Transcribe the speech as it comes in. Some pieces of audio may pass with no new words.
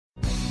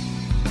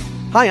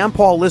Hi, I'm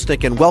Paul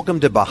Lisnek, and welcome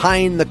to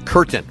Behind the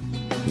Curtain.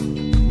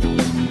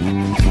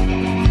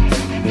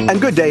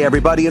 And good day,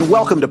 everybody, and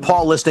welcome to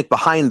Paul Lisnek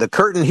Behind the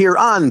Curtain here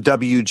on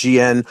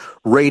WGN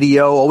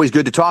Radio. Always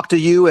good to talk to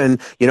you.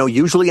 And,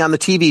 usually on the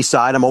TV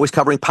side, I'm always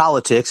covering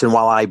politics. And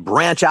while I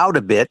branch out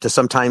a bit to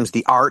sometimes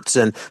the arts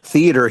and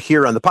theater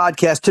here on the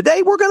podcast,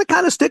 today we're going to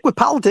kind of stick with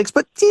politics,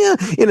 but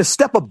in a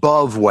step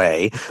above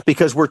way,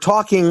 because we're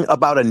talking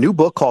about a new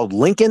book called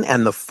Lincoln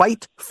and the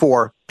Fight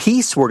for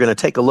Peace. We're going to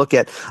take a look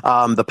at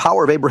the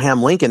power of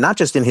Abraham Lincoln, not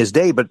just in his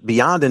day, but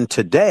beyond and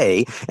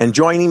today. And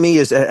joining me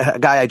is a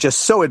guy I just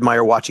so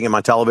admire watching him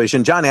on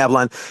television. John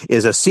Avlon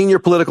is a senior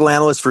political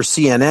analyst for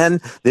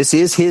CNN. This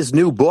is his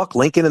new book,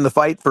 Lincoln and the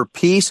Fight for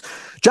Peace.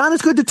 John,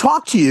 it's good to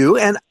talk to you.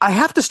 And I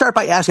have to start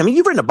by asking,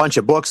 you've written a bunch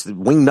of books,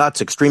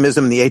 Wingnuts,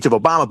 Extremism in the Age of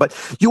Obama, but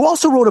you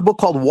also wrote a book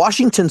called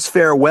Washington's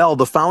Farewell,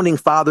 The Founding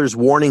Fathers'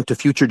 Warning to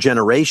Future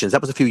Generations. That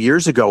was a few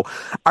years ago.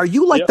 Are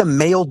you like the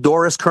male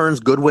Doris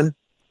Kearns Goodwin?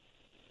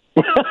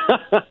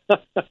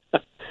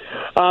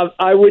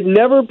 I would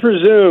never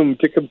presume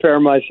to compare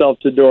myself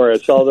to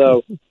Doris,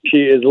 although she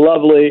is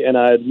lovely and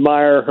I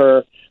admire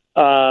her.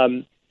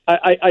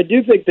 I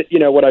do think that,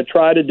 what I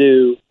try to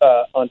do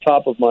on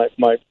top of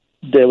my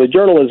daily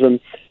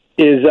journalism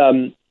is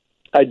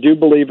I do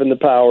believe in the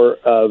power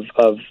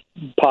of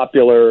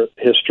popular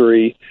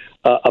history,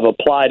 of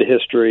applied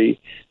history.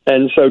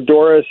 And so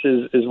Doris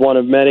is one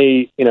of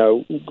many,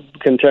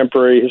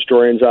 contemporary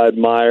historians I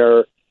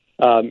admire.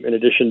 In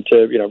addition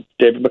to,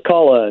 David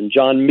McCullough and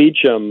John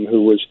Meacham,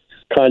 who was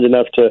kind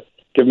enough to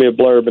give me a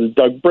blurb, and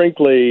Doug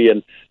Brinkley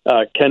and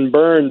Ken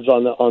Burns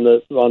on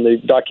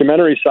the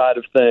documentary side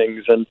of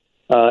things, and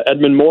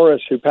Edmund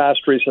Morris, who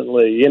passed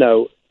recently.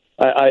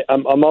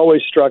 I'm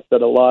always struck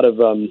that a lot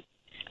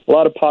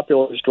of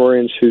popular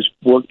historians whose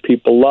work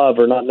people love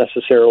are not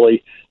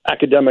necessarily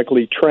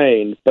academically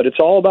trained, but it's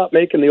all about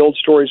making the old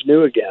stories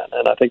new again.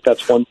 And I think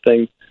that's one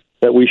thing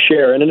that we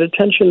share, and an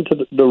attention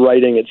to the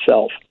writing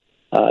itself.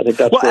 I think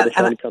that's where the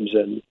fun comes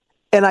in.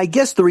 And I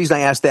guess the reason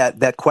I asked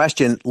that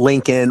question,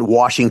 Lincoln,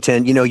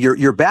 Washington,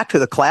 you're back to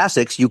the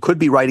classics. You could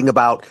be writing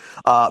about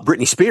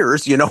Britney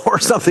Spears, or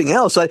something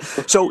else.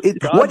 So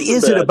what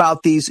is it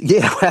about these?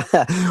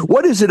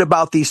 What is it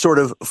about these sort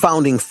of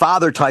founding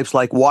father types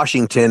like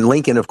Washington,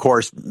 Lincoln? Of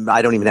course,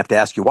 I don't even have to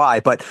ask you why.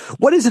 But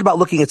what is it about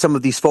looking at some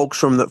of these folks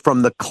from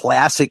the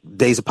classic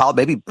days of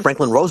politics? Maybe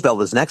Franklin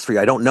Roosevelt is next for you.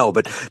 I don't know,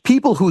 but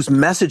people whose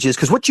messages,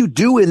 because what you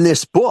do in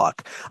this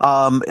book,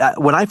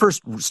 when I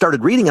first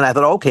started reading it, I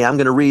thought, okay, I'm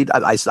going to read.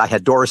 I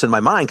had Doris in my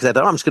mind because I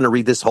thought, I'm just going to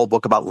read this whole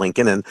book about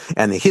Lincoln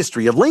and the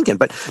history of Lincoln.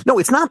 But no,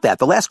 it's not that.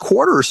 The last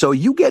quarter or so,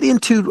 you get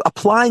into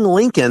applying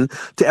Lincoln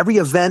to every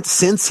event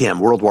since him,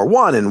 World War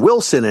I and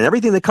Wilson and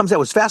everything that comes out. It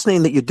was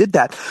fascinating that you did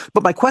that.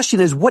 But my question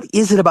is, what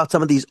is it about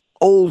some of these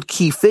old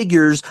key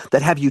figures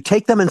that have you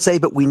take them and say,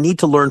 but we need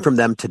to learn from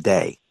them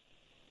today?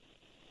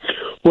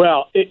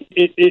 Well,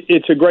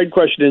 it's a great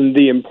question and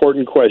the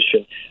important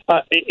question.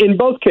 In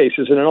both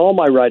cases, and in all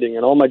my writing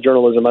and all my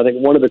journalism, I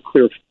think one of the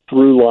clear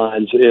through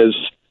lines is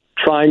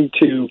trying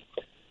to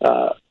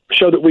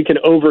show that we can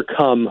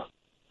overcome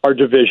our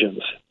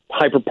divisions,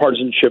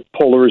 hyperpartisanship,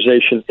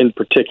 polarization in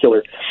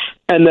particular,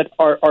 and that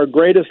our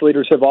greatest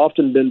leaders have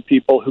often been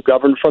people who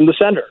governed from the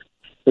center,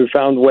 who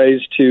found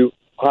ways to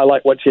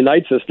highlight what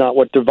unites us, not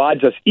what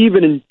divides us,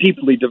 even in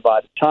deeply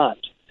divided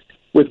times.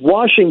 With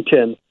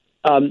Washington,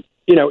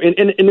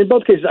 in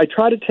both cases, I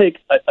try to take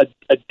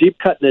a deep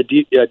cut and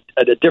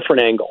at a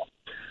different angle.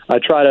 I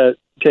try to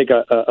take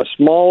a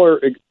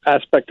smaller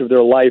aspect of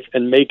their life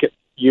and make it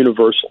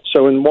universal.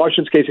 So in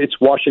Washington's case, it's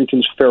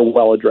Washington's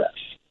farewell address.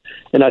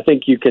 And I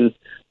think you can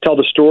tell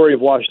the story of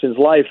Washington's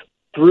life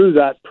through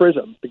that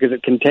prism because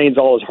it contains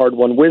all his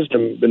hard-won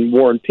wisdom in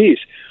war and peace.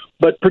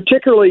 But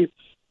particularly,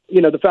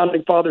 the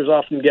Founding Fathers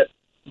often get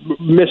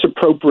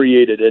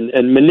misappropriated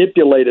and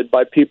manipulated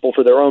by people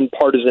for their own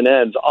partisan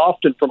ends,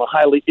 often from a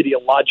highly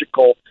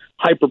ideological,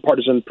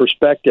 hyper-partisan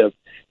perspective.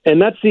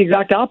 And that's the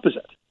exact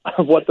opposite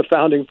of what the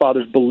Founding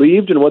Fathers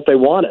believed and what they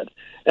wanted.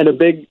 And a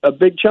big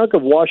chunk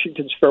of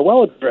Washington's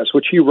farewell address,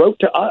 which he wrote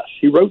to us,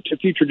 he wrote to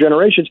future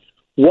generations,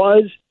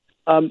 was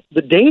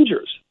the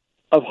dangers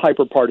of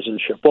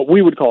hyper-partisanship, what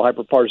we would call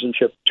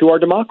hyper-partisanship, to our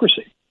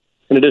democracy.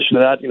 In addition to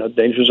that,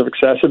 dangers of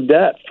excessive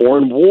debt,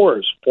 foreign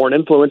wars, foreign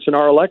influence in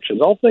our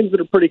elections, all things that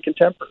are pretty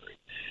contemporary.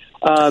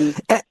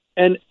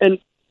 And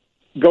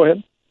go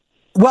ahead.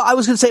 Well, I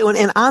was going to say,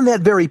 and on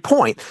that very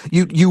point,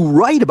 you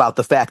write about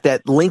the fact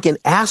that Lincoln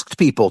asked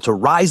people to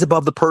rise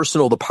above the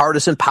personal, the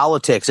partisan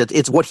politics.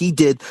 It's what he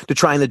did to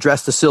try and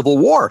address the Civil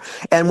War.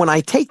 And when I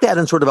take that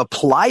and sort of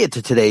apply it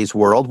to today's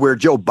world, where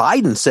Joe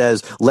Biden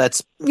says,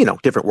 let's,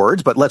 different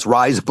words, but let's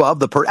rise above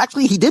the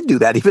actually, he did do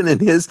that even in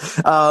his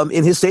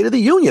State of the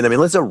Union. I mean,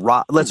 let's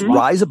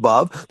rise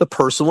above the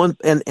personal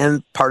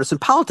and partisan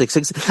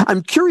politics.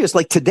 I'm curious,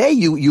 like today,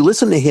 you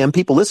listen to him,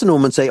 people listen to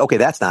him and say, okay,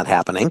 that's not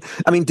happening.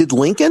 I mean, did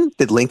Lincoln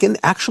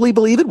actually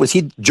believe it? Was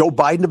he Joe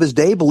Biden of his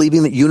day,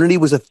 believing that unity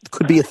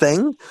could be a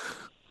thing?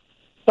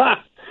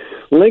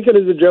 Lincoln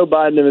is the Joe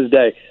Biden of his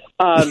day.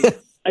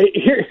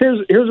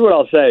 Here's what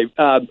I'll say.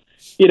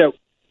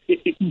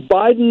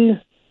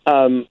 Biden,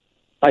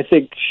 I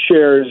think,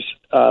 shares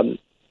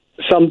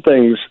some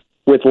things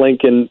with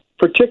Lincoln,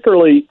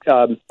 particularly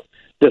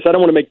this. I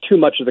don't want to make too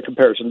much of the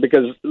comparison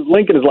because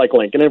Lincoln is like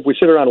Lincoln. And if we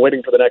sit around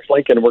waiting for the next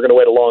Lincoln, we're going to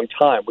wait a long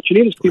time. What you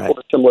need is people with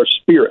a similar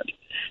spirit.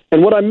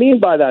 And what I mean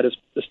by that is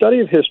the study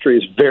of history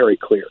is very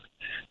clear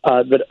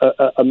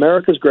that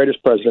America's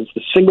greatest presidents,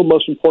 the single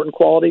most important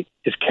quality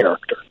is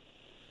character.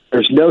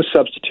 There's no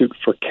substitute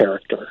for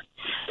character.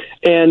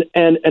 And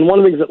one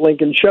of the things that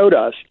Lincoln showed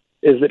us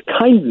is that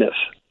kindness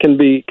can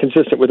be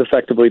consistent with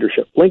effective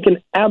leadership.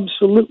 Lincoln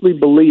absolutely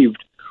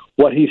believed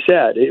what he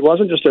said. It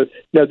wasn't just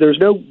there's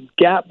no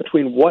gap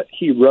between what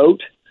he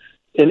wrote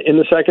in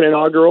the second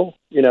inaugural,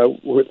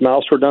 with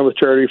Mouths Were Done with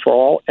Charity for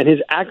All, and his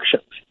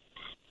actions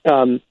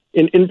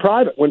in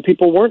private when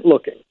people weren't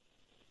looking,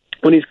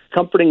 when he's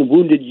comforting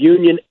wounded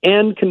Union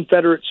and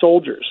Confederate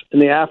soldiers in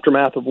the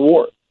aftermath of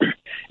war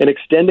and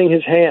extending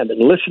his hand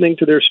and listening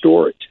to their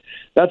stories.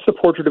 That's the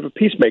portrait of a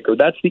peacemaker.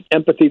 That's the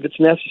empathy that's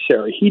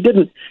necessary. He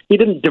didn't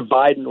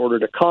divide in order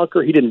to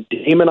conquer. He didn't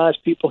demonize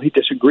people he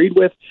disagreed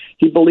with.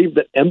 He believed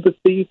that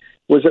empathy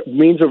was a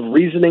means of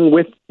reasoning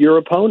with your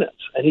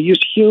opponents. And he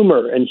used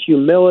humor and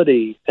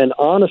humility and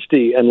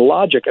honesty and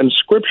logic and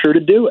scripture to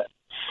do it.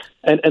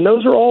 And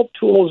those are all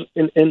tools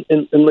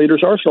in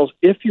leaders' arsenals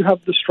if you have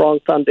the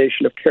strong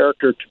foundation of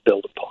character to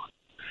build upon.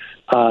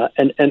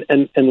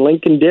 And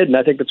Lincoln did, and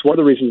I think that's one of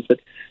the reasons that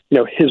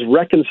his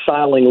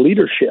reconciling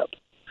leadership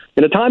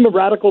in a time of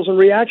radicals and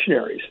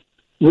reactionaries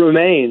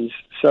remains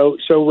so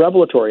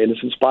revelatory and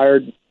has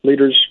inspired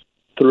leaders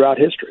throughout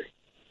history.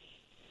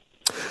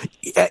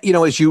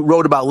 As you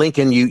wrote about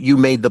Lincoln, you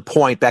made the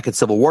point back in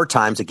Civil War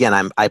times.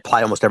 Again, I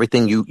apply almost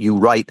everything you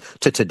write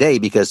to today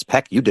because,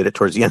 heck, you did it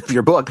towards the end of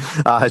your book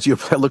as you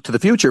look to the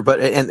future,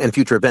 and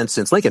future events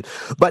since Lincoln.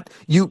 But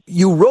you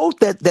wrote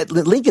that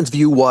Lincoln's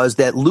view was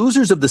that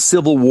losers of the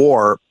Civil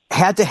War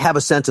had to have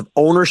a sense of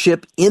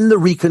ownership in the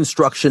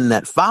Reconstruction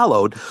that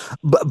followed,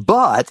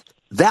 but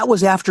that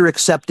was after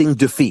accepting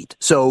defeat.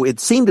 So it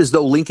seemed as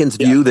though Lincoln's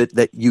view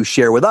that you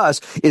share with us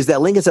is that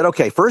Lincoln said,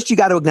 okay, first you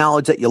got to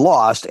acknowledge that you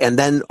lost, and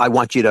then I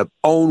want you to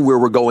own where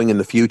we're going in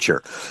the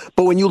future.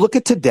 But when you look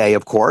at today,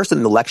 of course,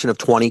 in the election of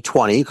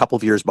 2020, a couple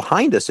of years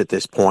behind us at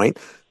this point,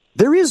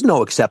 there is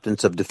no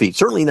acceptance of defeat,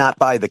 certainly not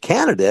by the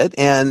candidate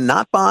and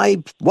not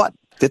by,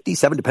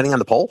 57, depending on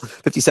the poll,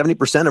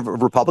 70% of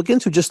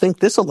Republicans who just think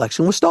this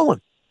election was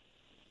stolen.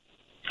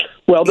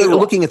 Well, they're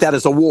looking at that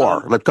as a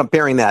war, like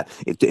comparing that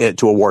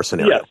to a war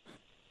scenario.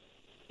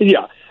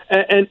 Yeah.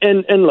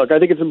 And look, I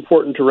think it's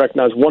important to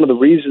recognize one of the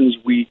reasons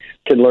we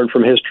can learn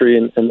from history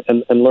and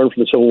learn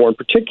from the Civil War in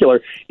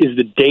particular is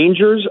the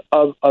dangers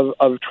of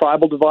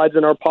tribal divides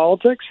in our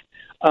politics.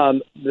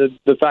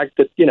 The fact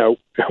that,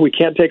 we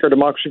can't take our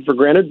democracy for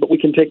granted, but we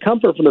can take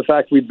comfort from the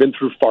fact we've been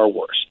through far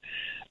worse.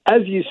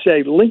 As you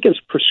say,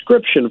 Lincoln's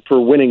prescription for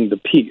winning the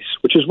peace,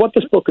 which is what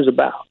this book is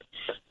about,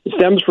 it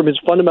stems from his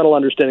fundamental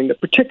understanding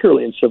that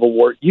particularly in Civil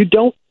War, if you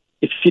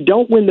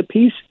don't win the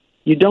peace,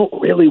 you don't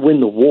really win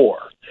the war.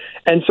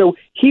 And so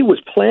he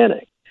was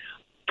planning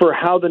for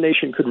how the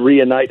nation could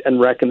reunite and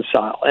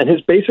reconcile. And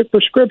his basic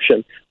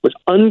prescription was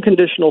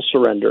unconditional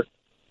surrender,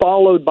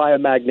 followed by a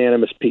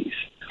magnanimous peace.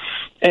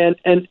 And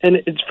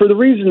it's for the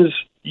reasons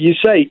you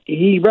say.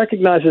 He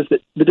recognizes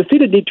that the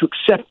defeated need to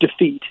accept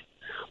defeat,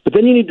 but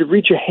then you need to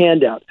reach a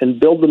hand out and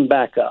build them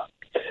back up.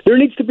 There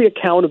needs to be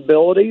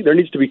accountability. There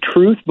needs to be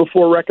truth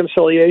before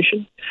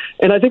reconciliation.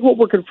 And I think what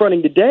we're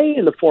confronting today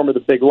in the form of the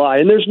big lie,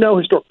 and there's no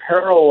historic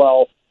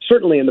parallel,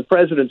 certainly in the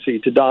presidency,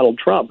 to Donald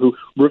Trump, who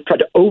tried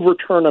to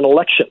overturn an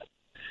election,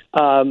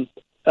 and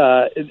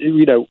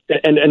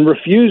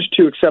refused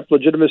to accept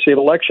legitimacy of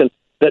election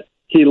that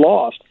he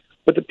lost.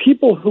 But the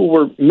people who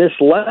were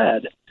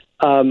misled,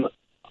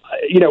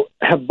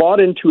 have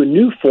bought into a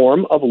new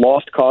form of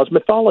lost cause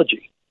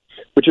mythology,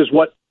 which is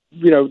what,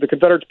 the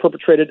Confederates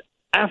perpetrated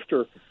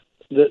after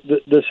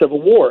the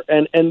Civil War.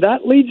 And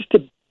that leads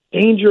to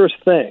dangerous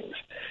things.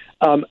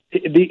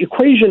 The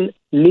equation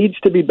needs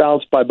to be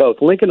balanced by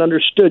both. Lincoln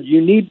understood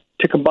you need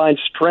to combine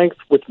strength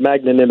with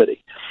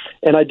magnanimity.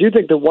 And I do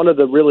think that one of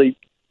the really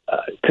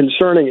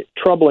concerning,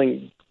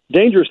 troubling,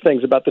 dangerous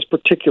things about this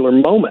particular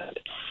moment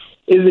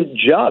isn't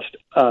just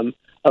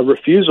a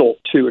refusal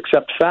to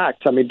accept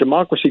facts. I mean,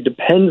 democracy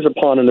depends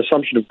upon an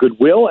assumption of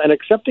goodwill and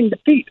accepting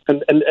defeat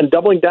and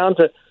doubling down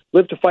to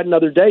live to fight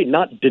another day,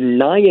 not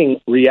denying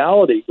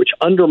reality, which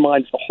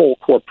undermines the whole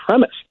core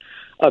premise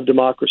of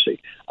democracy.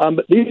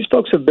 But these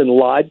folks have been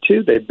lied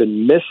to. They've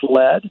been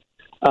misled.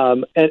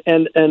 And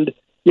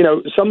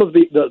some of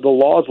the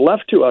laws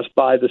left to us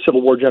by the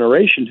Civil War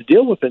generation to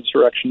deal with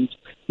insurrections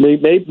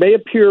may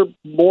appear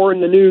more in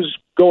the news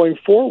going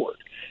forward.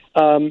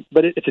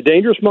 But it's a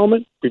dangerous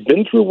moment. We've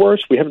been through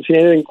worse. We haven't seen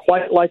anything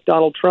quite like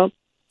Donald Trump.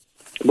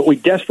 But we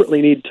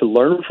desperately need to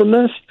learn from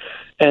this,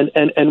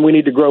 and we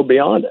need to grow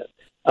beyond it.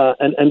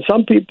 And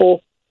some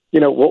people,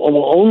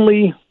 will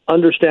only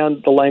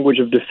understand the language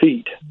of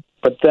defeat,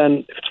 but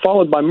then if it's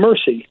followed by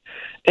mercy,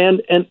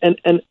 and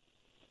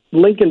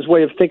Lincoln's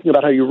way of thinking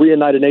about how you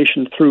reunite a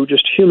nation through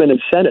just human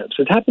incentives,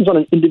 it happens on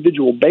an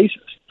individual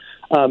basis.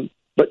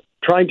 But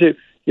trying to,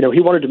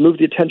 he wanted to move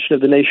the attention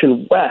of the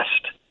nation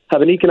west,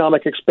 have an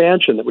economic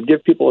expansion that would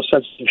give people a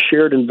sense of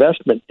shared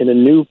investment in a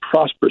new,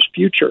 prosperous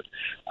future,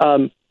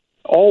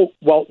 all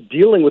while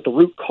dealing with the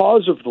root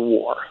cause of the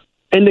war,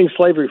 ending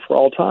slavery for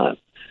all time.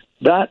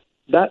 That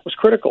was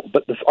critical.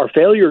 But our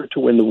failure to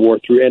win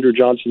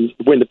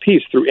the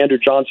peace through Andrew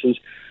Johnson's,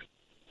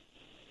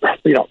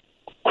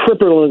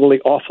 cripplingly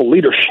awful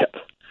leadership,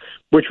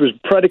 which was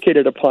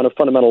predicated upon a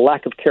fundamental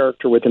lack of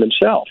character within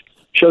himself,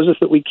 shows us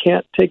that we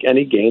can't take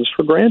any gains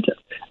for granted.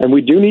 And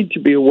we do need to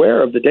be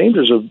aware of the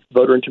dangers of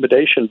voter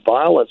intimidation,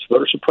 violence,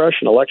 voter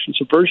suppression, election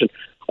subversion,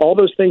 all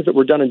those things that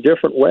were done in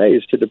different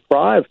ways to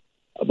deprive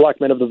black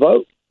men of the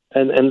vote.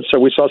 And so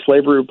we saw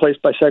slavery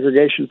replaced by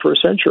segregation for a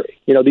century.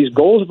 These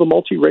goals of a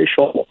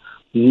multiracial,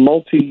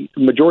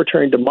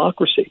 majoritarian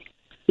democracy,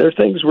 they're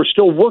things we're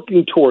still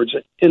working towards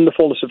in the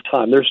fullness of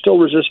time. There's still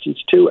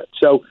resistance to it.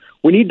 So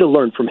we need to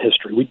learn from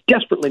history. We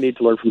desperately need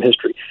to learn from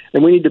history.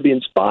 And we need to be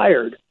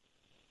inspired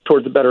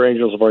towards the better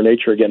angels of our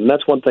nature again. And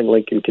that's one thing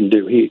Lincoln can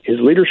do. His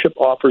leadership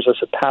offers us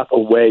a path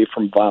away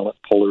from violent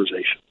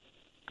polarization.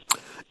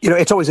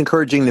 It's always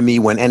encouraging to me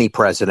when any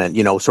president,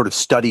 sort of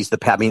studies the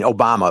path. I mean,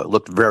 Obama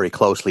looked very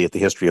closely at the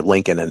history of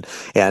Lincoln, and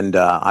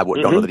I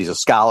don't know that he's a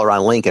scholar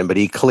on Lincoln, but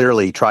he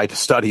clearly tried to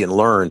study and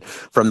learn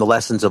from the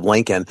lessons of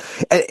Lincoln.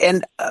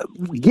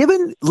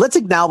 Let's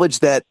acknowledge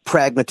that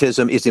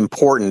pragmatism is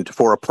important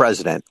for a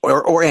president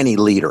or any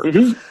leader.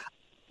 Mm-hmm.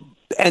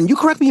 And you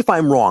correct me if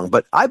I'm wrong,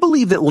 but I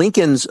believe that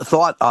Lincoln's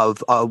thought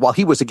of, while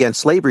he was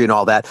against slavery and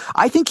all that,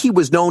 I think he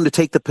was known to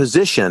take the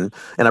position,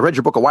 and I read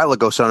your book a while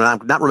ago, so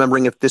I'm not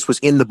remembering if this was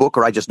in the book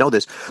or I just know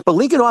this, but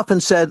Lincoln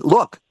often said,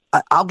 look,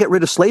 I'll get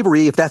rid of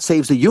slavery if that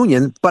saves the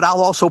Union, but I'll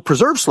also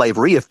preserve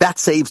slavery if that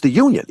saves the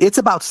Union. It's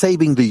about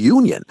saving the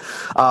Union.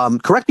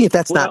 Correct me if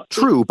that's not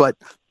true, but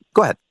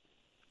go ahead.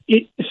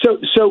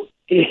 So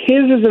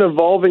his is an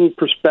evolving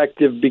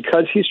perspective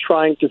because he's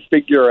trying to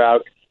figure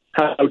out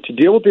how to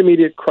deal with the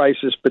immediate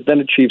crisis, but then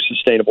achieve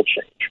sustainable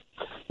change.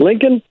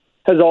 Lincoln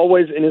has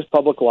always, in his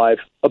public life,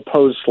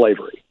 opposed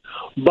slavery.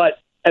 But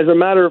as a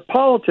matter of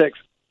politics,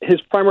 his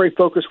primary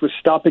focus was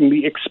stopping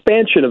the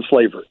expansion of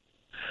slavery,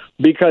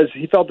 because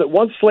he felt that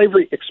once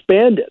slavery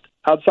expanded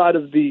outside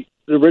of the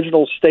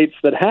original states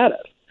that had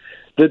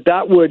it,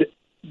 that would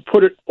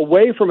put it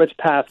away from its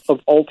path of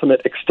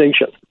ultimate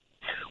extinction,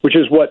 which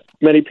is what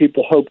many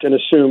people hoped and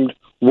assumed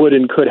would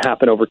and could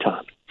happen over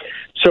time.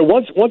 So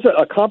once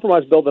a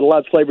compromise bill that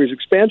allowed slavery's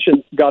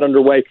expansion got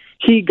underway,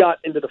 he got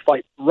into the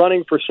fight,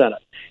 running for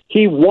Senate.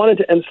 He wanted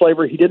to end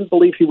slavery. He didn't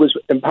believe he was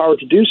empowered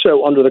to do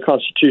so under the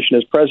Constitution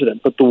as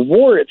president. But the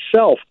war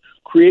itself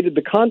created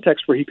the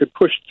context where he could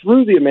push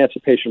through the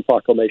Emancipation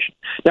Proclamation.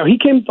 Now, he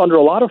came under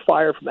a lot of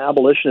fire from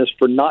abolitionists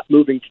for not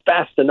moving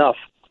fast enough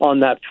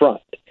on that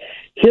front.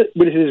 It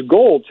was his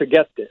goal to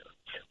get there.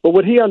 But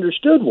what he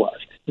understood was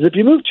is if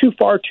you move too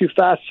far too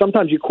fast,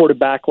 sometimes you court a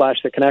backlash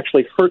that can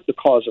actually hurt the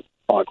cause of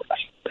progress.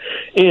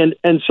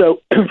 And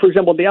so, for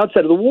example, at the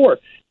outset of the war,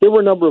 there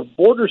were a number of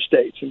border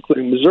states,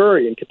 including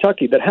Missouri and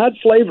Kentucky, that had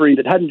slavery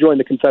that hadn't joined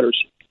the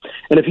Confederacy.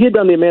 And if he had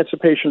done the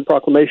Emancipation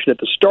Proclamation at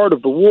the start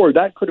of the war,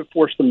 that could have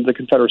forced them to the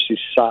Confederacy's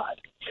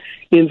side.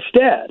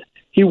 Instead,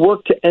 he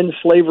worked to end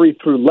slavery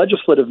through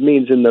legislative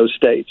means in those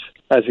states,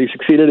 as he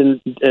succeeded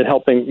in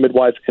helping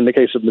midwives in the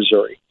case of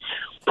Missouri.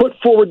 Put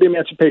forward the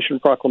Emancipation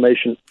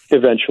Proclamation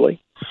eventually.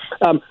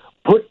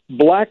 Put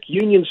black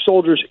Union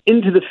soldiers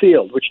into the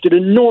field, which did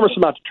enormous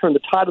amount to turn the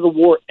tide of the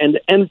war and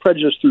to end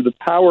prejudice through the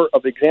power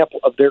of example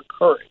of their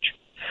courage.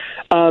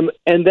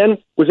 And then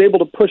was able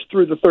to push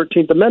through the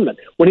 13th Amendment.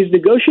 When he's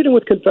negotiating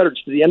with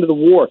Confederates to the end of the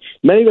war,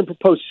 many of them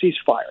proposed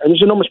ceasefire, and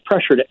there's enormous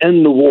pressure to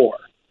end the war,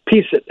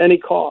 peace at any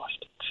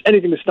cost,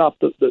 anything to stop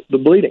the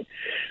bleeding.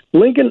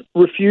 Lincoln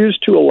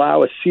refused to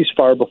allow a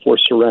ceasefire before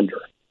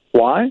surrender.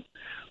 Why?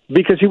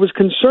 Because he was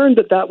concerned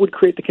that would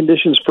create the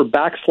conditions for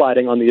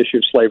backsliding on the issue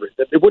of slavery,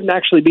 that it wouldn't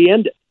actually be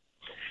ended,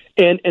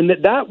 and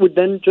that would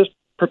then just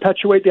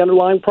perpetuate the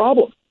underlying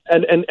problem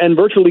and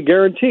virtually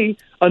guarantee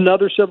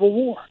another civil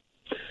war.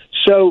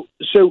 So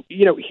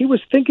he was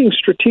thinking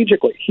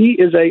strategically. He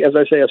is as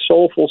I say, a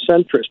soulful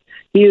centrist.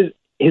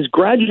 His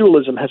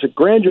gradualism has a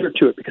grandeur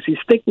to it because he's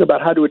thinking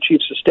about how to achieve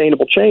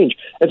sustainable change.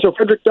 And so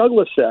Frederick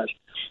Douglass says,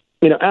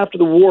 after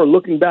the war,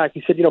 looking back,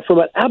 he said, from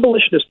an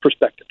abolitionist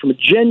perspective, from a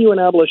genuine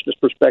abolitionist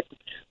perspective,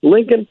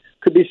 Lincoln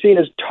could be seen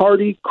as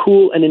tardy,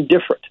 cool, and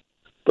indifferent.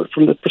 But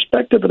from the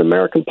perspective of an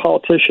American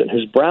politician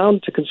who's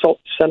bound to consult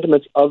the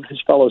sentiments of his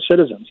fellow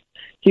citizens,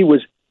 he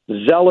was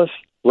zealous,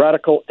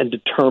 radical, and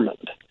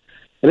determined.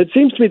 And it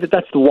seems to me that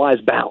that's the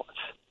wise balance.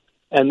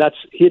 And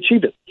he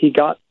achieved it. He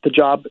got the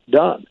job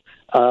done,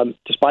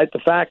 despite the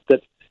fact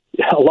that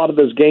a lot of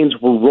those gains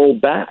were rolled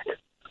back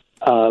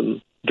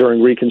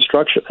during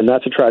Reconstruction. And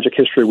that's a tragic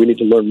history we need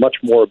to learn much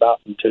more about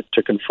and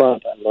to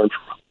confront and learn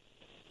from.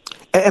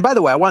 And by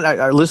the way, I want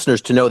our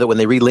listeners to know that when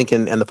they read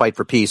Lincoln and the Fight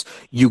for Peace,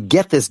 you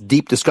get this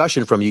deep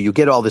discussion from you. You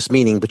get all this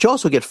meaning, but you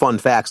also get fun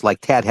facts like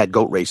Tad had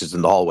goat races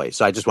in the hallways.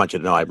 So I just want you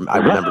to know I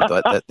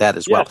remember that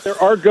as well. Yes,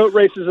 there are goat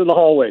races in the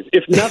hallways.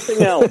 If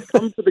nothing else,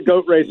 come for the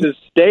goat races.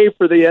 Stay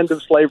for the end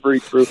of slavery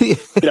through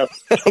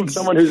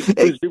someone who's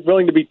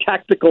willing to be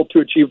tactical to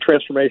achieve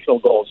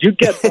transformational goals. You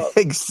get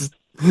those.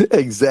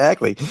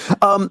 Exactly.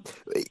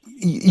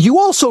 You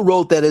also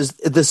wrote that as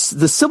the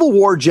Civil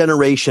War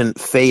generation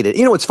faded.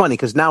 You know, it's funny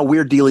because now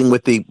we're dealing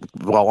with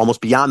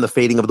almost beyond the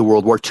fading of the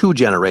World War II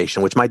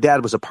generation, which my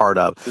dad was a part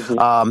of.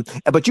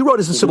 Mm-hmm. But you wrote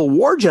as the Civil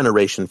War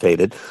generation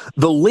faded,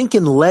 the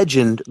Lincoln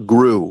legend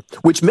grew,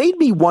 which made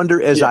me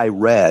wonder as I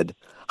read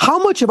how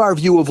much of our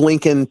view of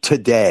Lincoln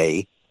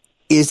today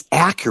is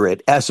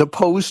accurate as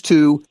opposed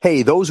to,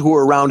 hey, those who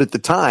were around at the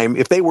time,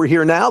 if they were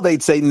here now,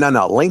 they'd say,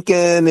 no,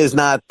 Lincoln is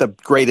not the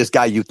greatest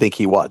guy you think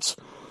he was.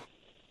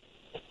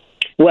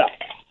 Well,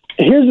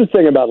 here's the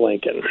thing about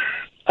Lincoln.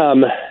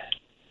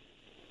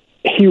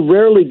 He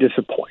rarely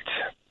disappoints.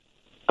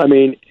 I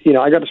mean,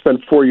 I got to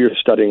spend 4 years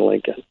studying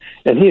Lincoln,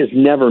 and he is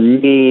never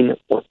mean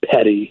or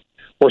petty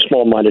or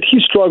small-minded. He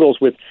struggles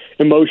with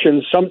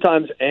emotions,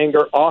 sometimes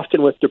anger,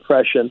 often with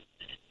depression.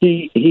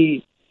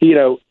 He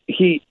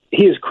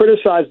is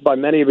criticized by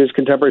many of his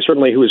contemporaries.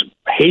 Certainly, he was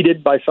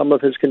hated by some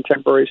of his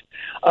contemporaries,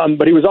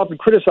 but he was often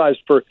criticized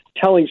for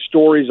telling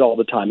stories all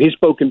the time. He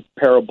spoke in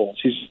parables.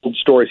 He told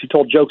stories. He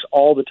told jokes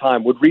all the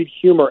time, would read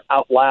humor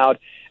out loud,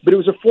 but it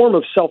was a form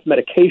of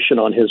self-medication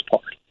on his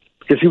part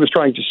because he was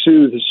trying to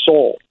soothe his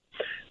soul,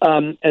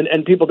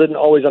 and people didn't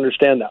always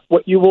understand that.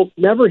 What you will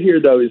never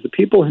hear, though, is the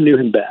people who knew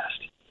him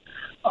best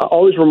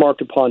always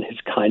remarked upon his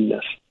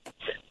kindness,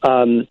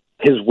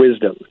 his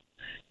wisdom,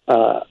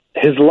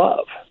 his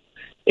love.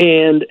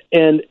 And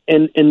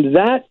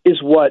that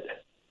is what,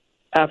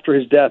 after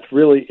his death,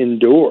 really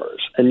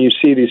endures. And you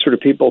see these sort of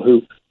people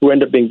who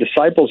end up being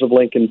disciples of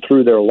Lincoln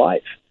through their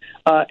life.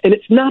 And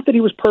it's not that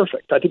he was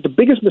perfect. I think the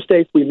biggest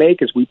mistake we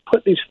make is we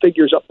put these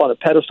figures up on a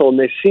pedestal and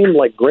they seem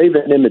like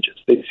graven images.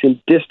 They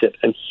seem distant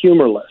and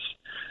humorless.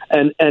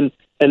 And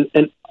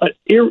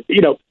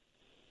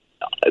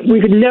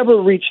we could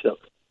never reach them.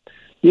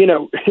 In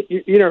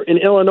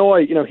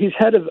Illinois, he's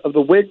head of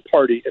the Whig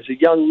Party as a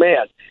young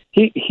man.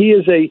 He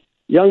is a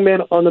young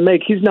man on the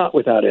make. He's not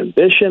without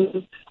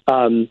ambition,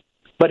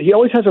 but he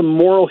always has a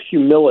moral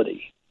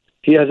humility.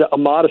 He has a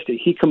modesty.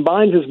 He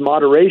combines his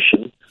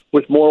moderation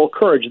with moral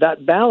courage.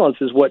 That balance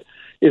is what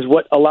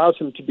allows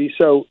him to be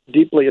so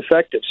deeply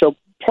effective. So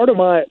part of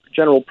my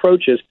general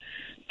approach is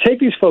take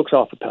these folks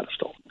off the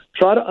pedestal.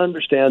 Try to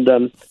understand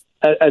them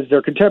as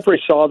their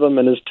contemporaries saw them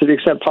and as to the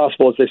extent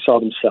possible as they saw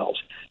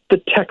themselves.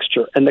 The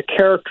texture and the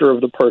character of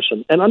the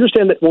person, and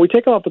understand that when we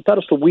take them off the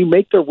pedestal, we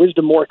make their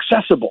wisdom more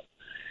accessible.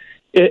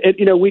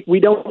 We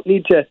don't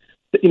need to,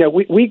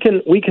 we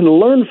can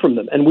learn from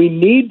them, and we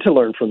need to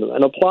learn from them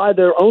and apply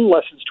their own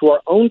lessons to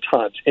our own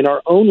times in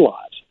our own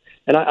lives.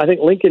 And I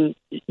think Lincoln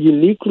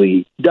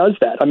uniquely does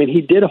that. I mean,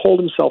 he did hold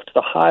himself to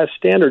the highest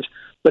standards,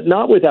 but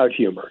not without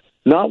humor,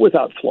 not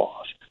without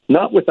flaws,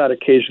 not without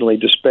occasionally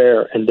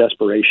despair and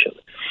desperation.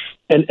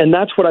 And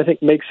that's what I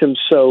think makes him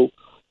so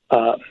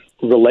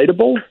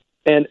relatable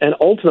and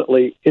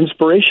ultimately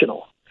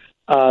inspirational.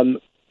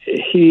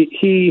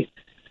 He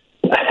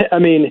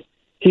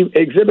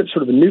exhibits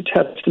sort of a New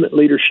Testament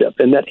leadership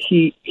in that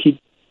he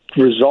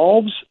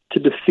resolves to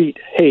defeat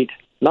hate,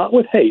 not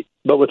with hate,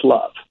 but with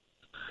love.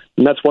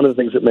 And that's one of the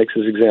things that makes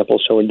his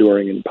example so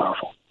enduring and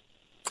powerful.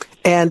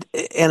 And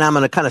I'm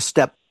going to kind of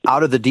step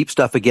out of the deep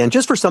stuff again,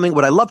 just for something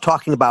what I love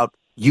talking about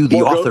you, the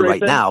author,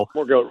 right now.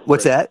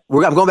 What's that?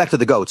 I'm going back to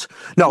the goats.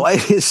 No,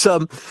 it's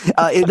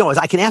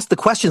I can ask the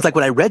questions like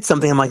when I read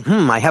something, I'm like,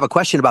 I have a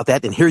question about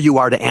that, and here you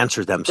are to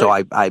answer them. So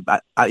I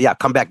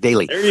come back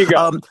daily. There you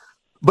go.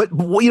 But,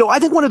 I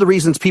think one of the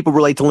reasons people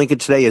relate to Lincoln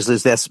today is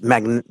this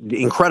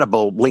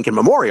incredible Lincoln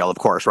Memorial, of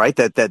course, right?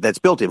 That's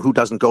built in. Who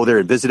doesn't go there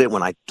and visit it?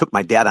 When I took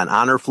my dad on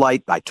honor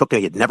flight, I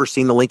had never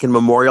seen the Lincoln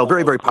Memorial.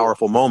 Very, very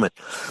powerful moment.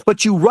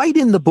 But you write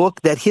in the book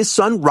that his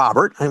son,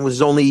 Robert, and was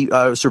his only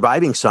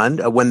surviving son,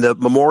 when the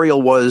memorial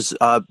was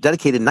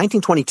dedicated in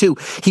 1922,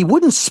 he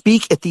wouldn't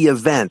speak at the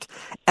event.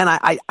 And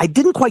I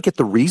didn't quite get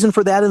the reason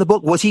for that in the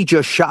book. Was he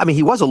just shy? I mean,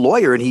 he was a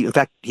lawyer, and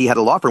he had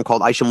a law firm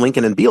called Isham,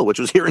 Lincoln & Beale, which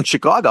was here in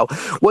Chicago.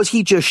 Was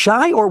he just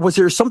shy, or was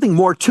there something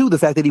more to the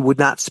fact that he would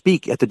not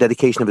speak at the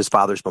dedication of his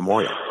father's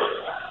memorial?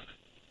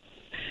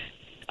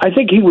 I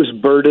think he was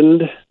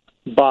burdened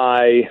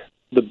by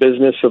the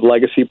business of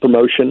legacy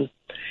promotion.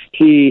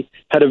 He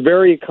had a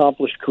very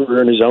accomplished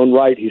career in his own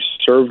right. He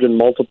served in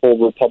multiple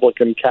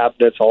Republican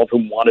cabinets, all of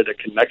whom wanted a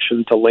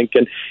connection to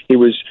Lincoln. He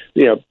was,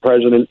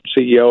 president,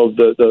 CEO of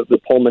the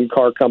Pullman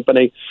Car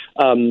Company.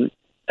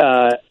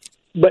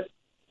 But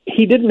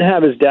he didn't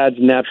have his dad's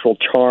natural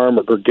charm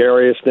or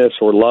gregariousness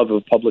or love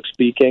of public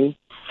speaking.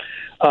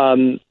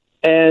 And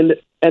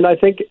I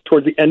think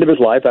toward the end of his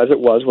life, as it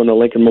was when the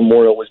Lincoln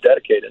Memorial was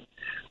dedicated,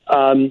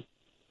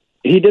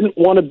 he didn't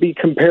want to be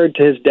compared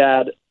to his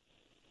dad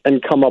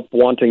and come up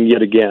wanting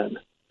yet again.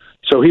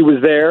 So he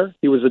was there.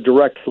 He was a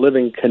direct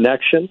living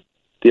connection.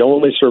 the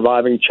only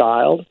surviving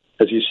child,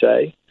 as you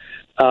say.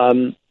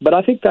 But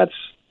I think that's,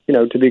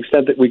 to the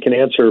extent that we can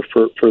answer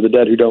for the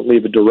dead who don't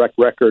leave a direct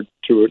record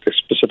to a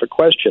specific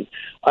question,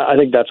 I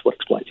think that's what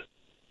explains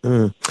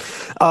it.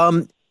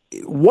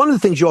 One of the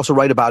things you also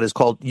write about is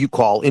you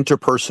call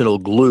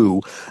interpersonal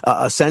glue.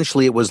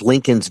 Essentially, it was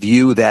Lincoln's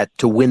view that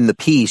to win the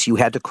peace, you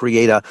had to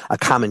create a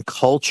common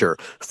culture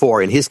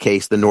for, in his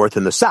case, the North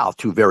and the South,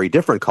 two very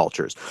different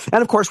cultures.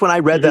 And of course, when I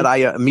read that,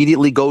 I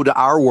immediately go to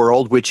our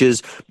world, which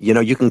is,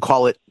 you can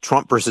call it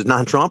Trump versus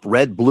non-Trump,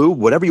 red, blue,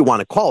 whatever you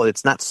want to call it.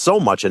 It's not so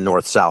much a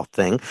North-South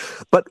thing.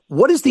 But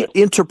what is the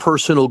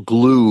interpersonal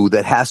glue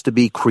that has to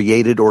be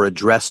created or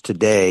addressed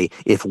today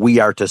if we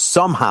are to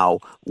somehow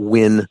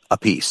win a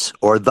peace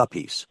or the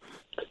peace?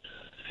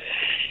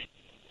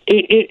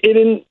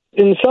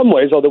 In some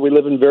ways, although we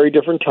live in very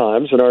different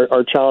times and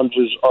our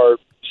challenges are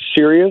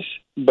serious,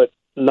 but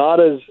not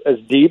as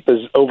deep as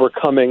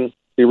overcoming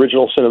the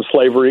original sin of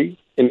slavery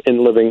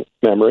in living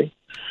memory.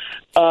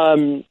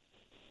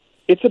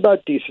 It's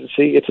about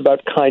decency. It's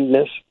about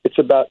kindness. It's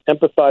about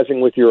empathizing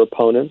with your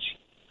opponents.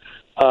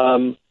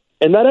 And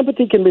that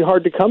empathy can be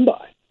hard to come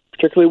by,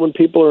 particularly when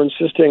people are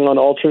insisting on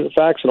alternate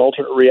facts and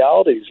alternate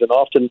realities. And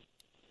often,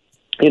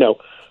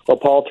 our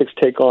politics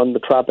take on the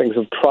trappings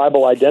of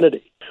tribal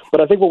identity.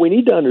 But I think what we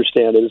need to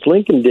understand is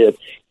Lincoln did,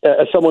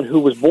 as someone who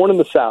was born in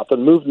the South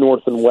and moved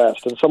north and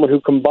west, and someone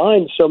who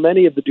combined so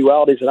many of the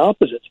dualities and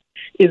opposites,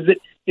 is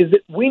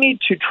that we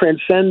need to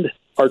transcend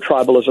our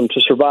tribalism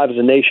to survive as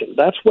a nation.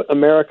 That's what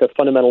America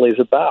fundamentally is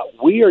about.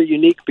 We are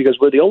unique because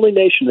we're the only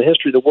nation in the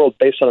history of the world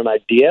based on an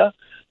idea,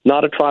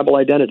 not a tribal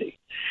identity.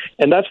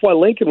 And that's why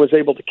Lincoln was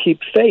able to keep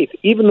faith,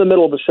 even in the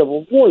middle of the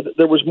Civil War, that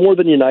there was more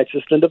than unites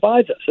us than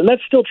divides us. And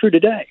that's still true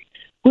today.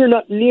 We're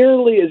not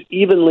nearly as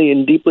evenly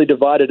and deeply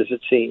divided as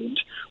it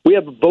seems. We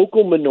have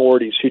vocal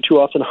minorities who too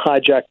often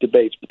hijack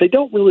debates, but they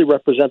don't really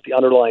represent the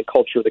underlying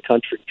culture of the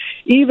country.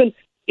 Even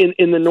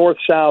in the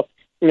North-South,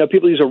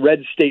 people use a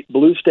red state,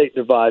 blue state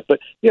divide, but,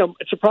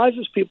 it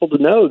surprises people to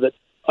know that,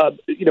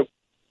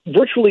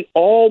 virtually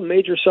all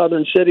major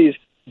southern cities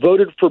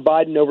voted for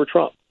Biden over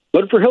Trump,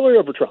 voted for Hillary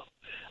over Trump.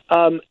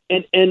 And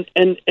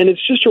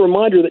it's just a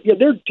reminder that,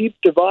 there are deep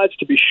divides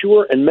to be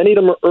sure, and many of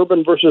them are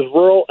urban versus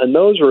rural, and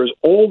those are as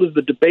old as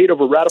the debate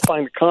over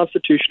ratifying the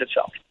Constitution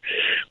itself.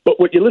 But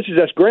what Ulysses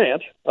S.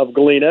 Grant of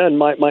Galena, and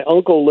my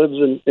uncle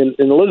lives in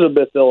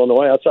Elizabeth,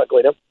 Illinois, outside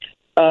Galena,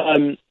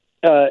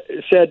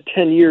 said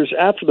 10 years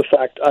after the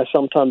fact, I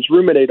sometimes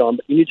ruminate on,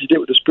 but you need to do it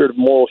with a spirit of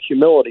moral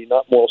humility,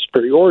 not moral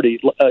superiority.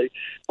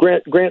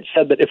 Grant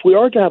said that if we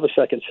are to have a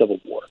second Civil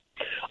War,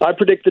 I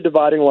predict the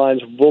dividing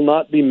lines will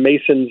not be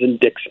Masons and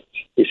Dixons,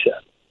 he said.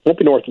 It won't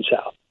be North and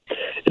South.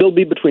 It'll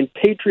be between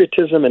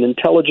patriotism and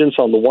intelligence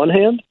on the one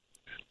hand,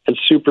 and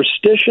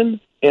superstition,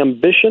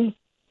 ambition,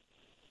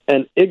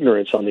 and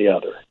ignorance on the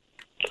other.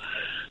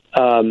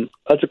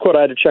 That's a quote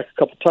I had to check a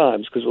couple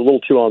times because it was a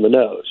little too on the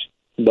nose.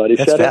 But he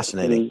said it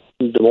in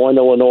Des Moines,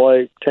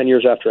 Illinois, 10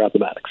 years after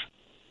Appomattox.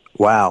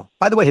 Wow.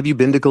 By the way, have you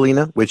been to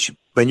Galena? Which,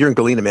 when you're in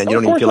Galena, man, you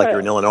don't even feel like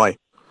you're in Illinois.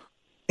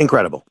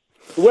 Incredible.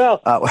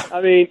 Well, that's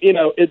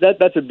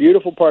a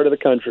beautiful part of the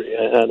country,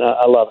 and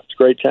I love it. It's a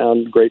great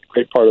town, great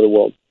part of the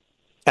world.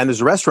 And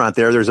there's a restaurant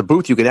there. There's a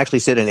booth. You can actually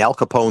sit in Al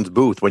Capone's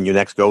booth when you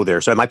next go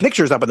there. So my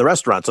picture's up in the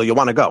restaurant, so you'll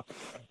want to go.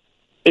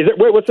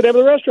 Wait, what's the name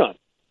of the restaurant?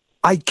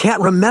 I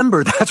can't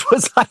remember. That's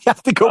what I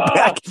have to go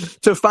back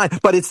to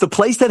find. But it's the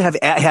place that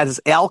has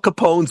Al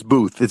Capone's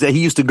booth. He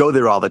used to go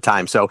there all the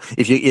time. So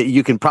if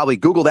you can probably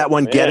Google that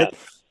one, get it.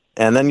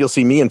 And then you'll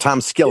see me and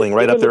Tom Skilling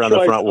right up there on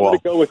the front wall. I'm going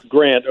to go with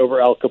Grant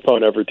over Al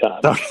Capone every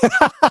time.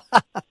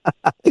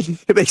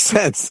 It makes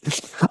sense.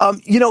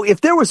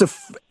 If there was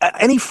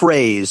any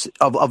phrase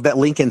of that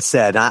Lincoln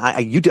said,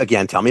 you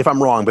again, tell me if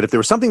I'm wrong, but if there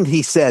was something that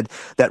he said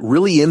that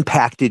really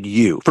impacted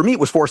you, for me, it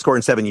was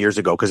 7 years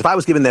ago. Because if I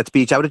was giving that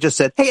speech, I would have just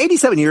said, hey,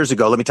 87 years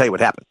ago, let me tell you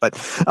what happened. But,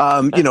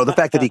 the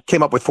fact that he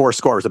came up with 4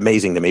 score is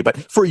amazing to me. But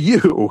for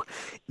you,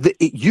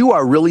 you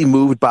are really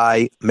moved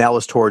by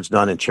malice towards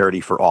none and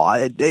charity for all.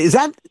 Is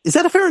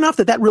that fair enough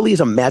that really is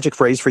a magic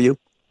phrase for you?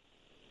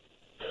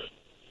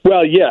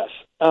 Well, yes.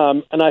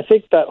 And I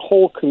think that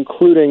whole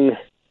concluding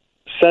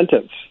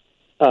sentence,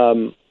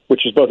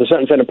 which is both a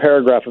sentence and a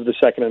paragraph of the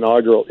second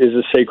inaugural, is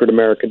a sacred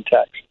American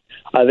text.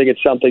 I think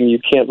it's something you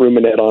can't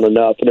ruminate on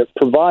enough, and it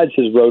provides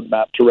his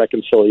roadmap to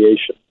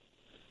reconciliation.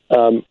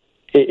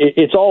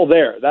 It's all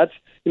there. That's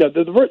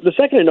the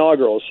second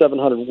inaugural is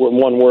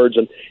 701 words,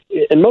 and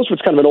most of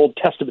it's kind of an Old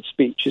Testament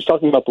speech. He's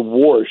talking about the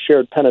war,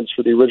 shared penance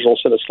for the original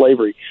sin of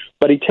slavery,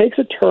 but he takes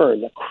a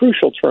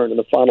crucial turn in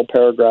the final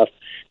paragraph,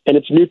 and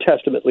it's New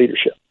Testament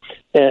leadership.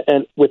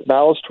 And with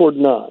malice toward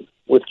none,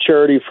 with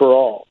charity for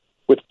all,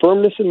 with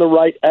firmness in the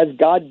right as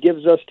God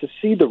gives us to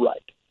see the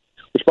right,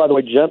 which, by the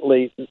way,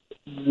 gently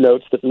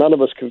notes that none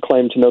of us can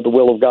claim to know the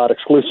will of God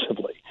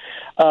exclusively.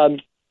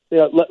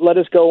 Let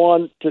us go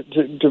on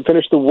to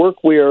finish the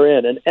work we are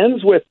in, and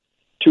ends with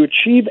to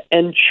achieve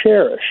and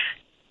cherish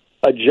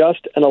a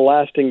just and a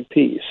lasting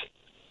peace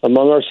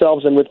among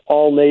ourselves and with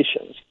all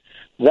nations.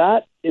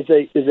 That is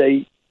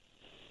a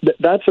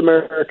that's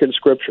American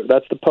scripture.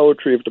 That's the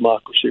poetry of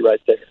democracy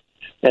right there.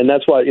 And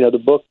that's why,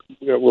 the book,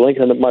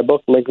 my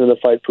book, Lincoln and the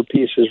Fight for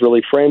Peace, is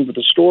really framed with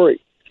the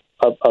story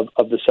of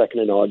the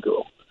second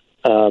inaugural.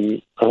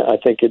 I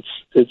think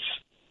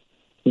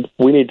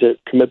we need to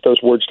commit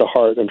those words to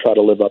heart and try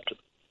to live up to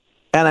them.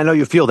 And I know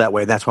you feel that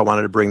way. That's why I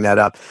wanted to bring that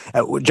up.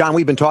 John,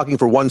 we've been talking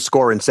for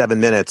 1:07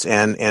 minutes,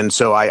 and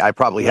so I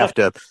probably have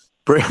to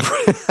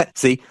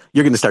see,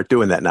 you're going to start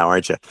doing that now,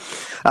 aren't you?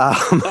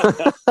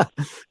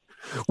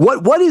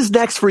 What is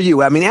next for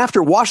you? I mean,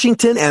 after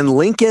Washington and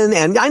Lincoln,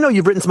 and I know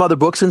you've written some other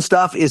books and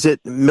stuff. Is it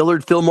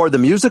Millard Fillmore the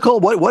musical?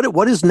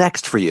 What is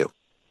next for you?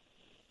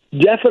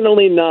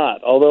 Definitely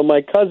not. Although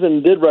my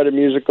cousin did write a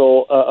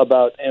musical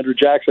about Andrew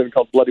Jackson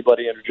called Bloody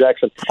Bloody Andrew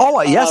Jackson. Oh,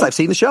 yes, I've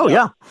seen the show.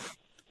 Yeah,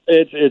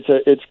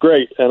 it's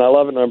great, and I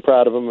love it, and I'm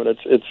proud of him, and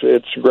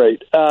it's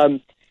great.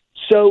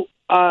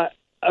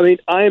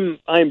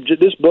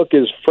 This book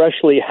is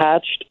freshly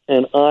hatched,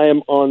 and I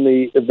am on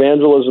the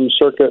evangelism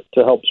circuit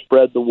to help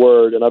spread the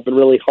word, and I've been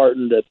really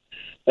heartened at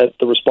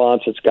the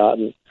response it's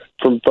gotten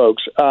from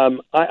folks.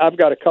 I've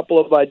got a couple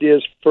of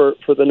ideas for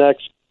the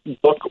next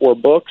book or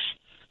books.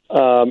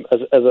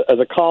 As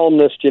a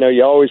columnist,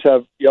 you always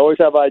have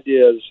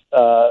ideas,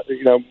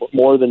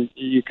 more than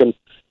you can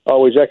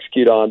always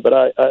execute on. But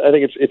I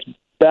think it's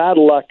bad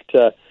luck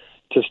to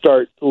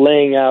start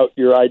laying out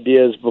your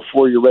ideas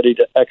before you're ready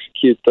to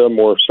execute them,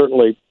 or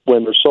certainly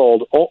when they're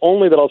sold.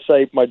 Only that I'll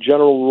say my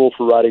general rule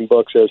for writing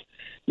books is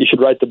you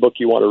should write the book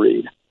you want to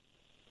read.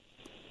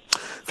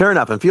 Fair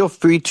enough. And feel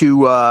free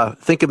to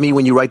think of me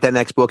when you write that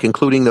next book,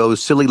 including those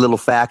silly little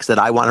facts that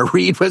I want to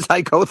read as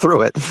I go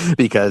through it,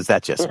 because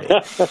that's just me.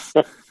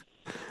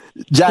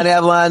 John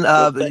Avlon,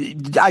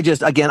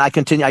 I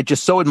continue. I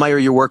just so admire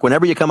your work.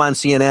 Whenever you come on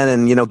CNN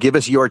and, give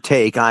us your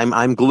take,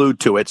 I'm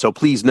glued to it. So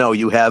please know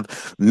you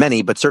have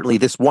many, but certainly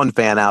this one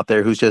fan out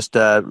there who's just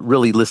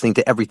really listening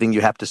to everything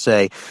you have to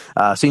say.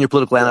 Senior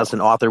political analyst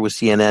and author with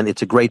CNN.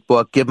 It's a great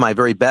book. Give my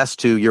very best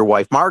to your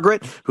wife,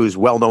 Margaret, who's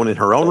well known in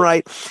her own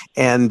right.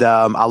 And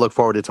I'll look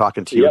forward to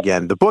talking to you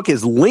again. The book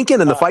is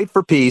Lincoln and the Fight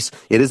for Peace.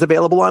 It is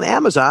available on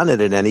Amazon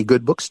and in any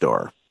good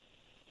bookstore.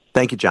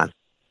 Thank you, John.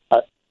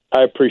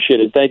 I appreciate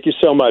it. Thank you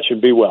so much,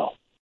 and be well.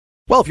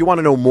 Well, if you want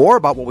to know more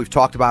about what we've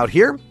talked about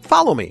here,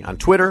 follow me on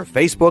Twitter,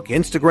 Facebook,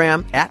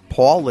 Instagram, at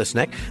Paul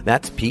Lisnek.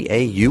 That's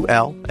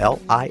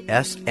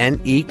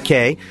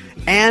PaulLisnek.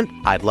 And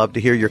I'd love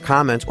to hear your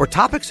comments or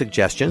topic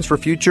suggestions for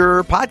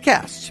future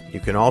podcasts.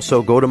 You can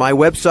also go to my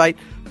website,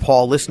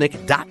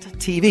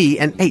 paullisnek.tv.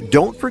 And hey,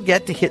 don't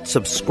forget to hit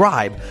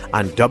subscribe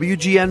on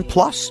WGN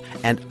Plus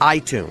and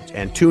iTunes.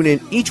 And tune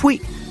in each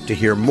week to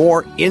hear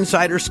more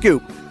Insider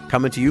Scoop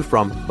coming to you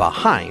from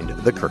behind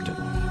the curtain.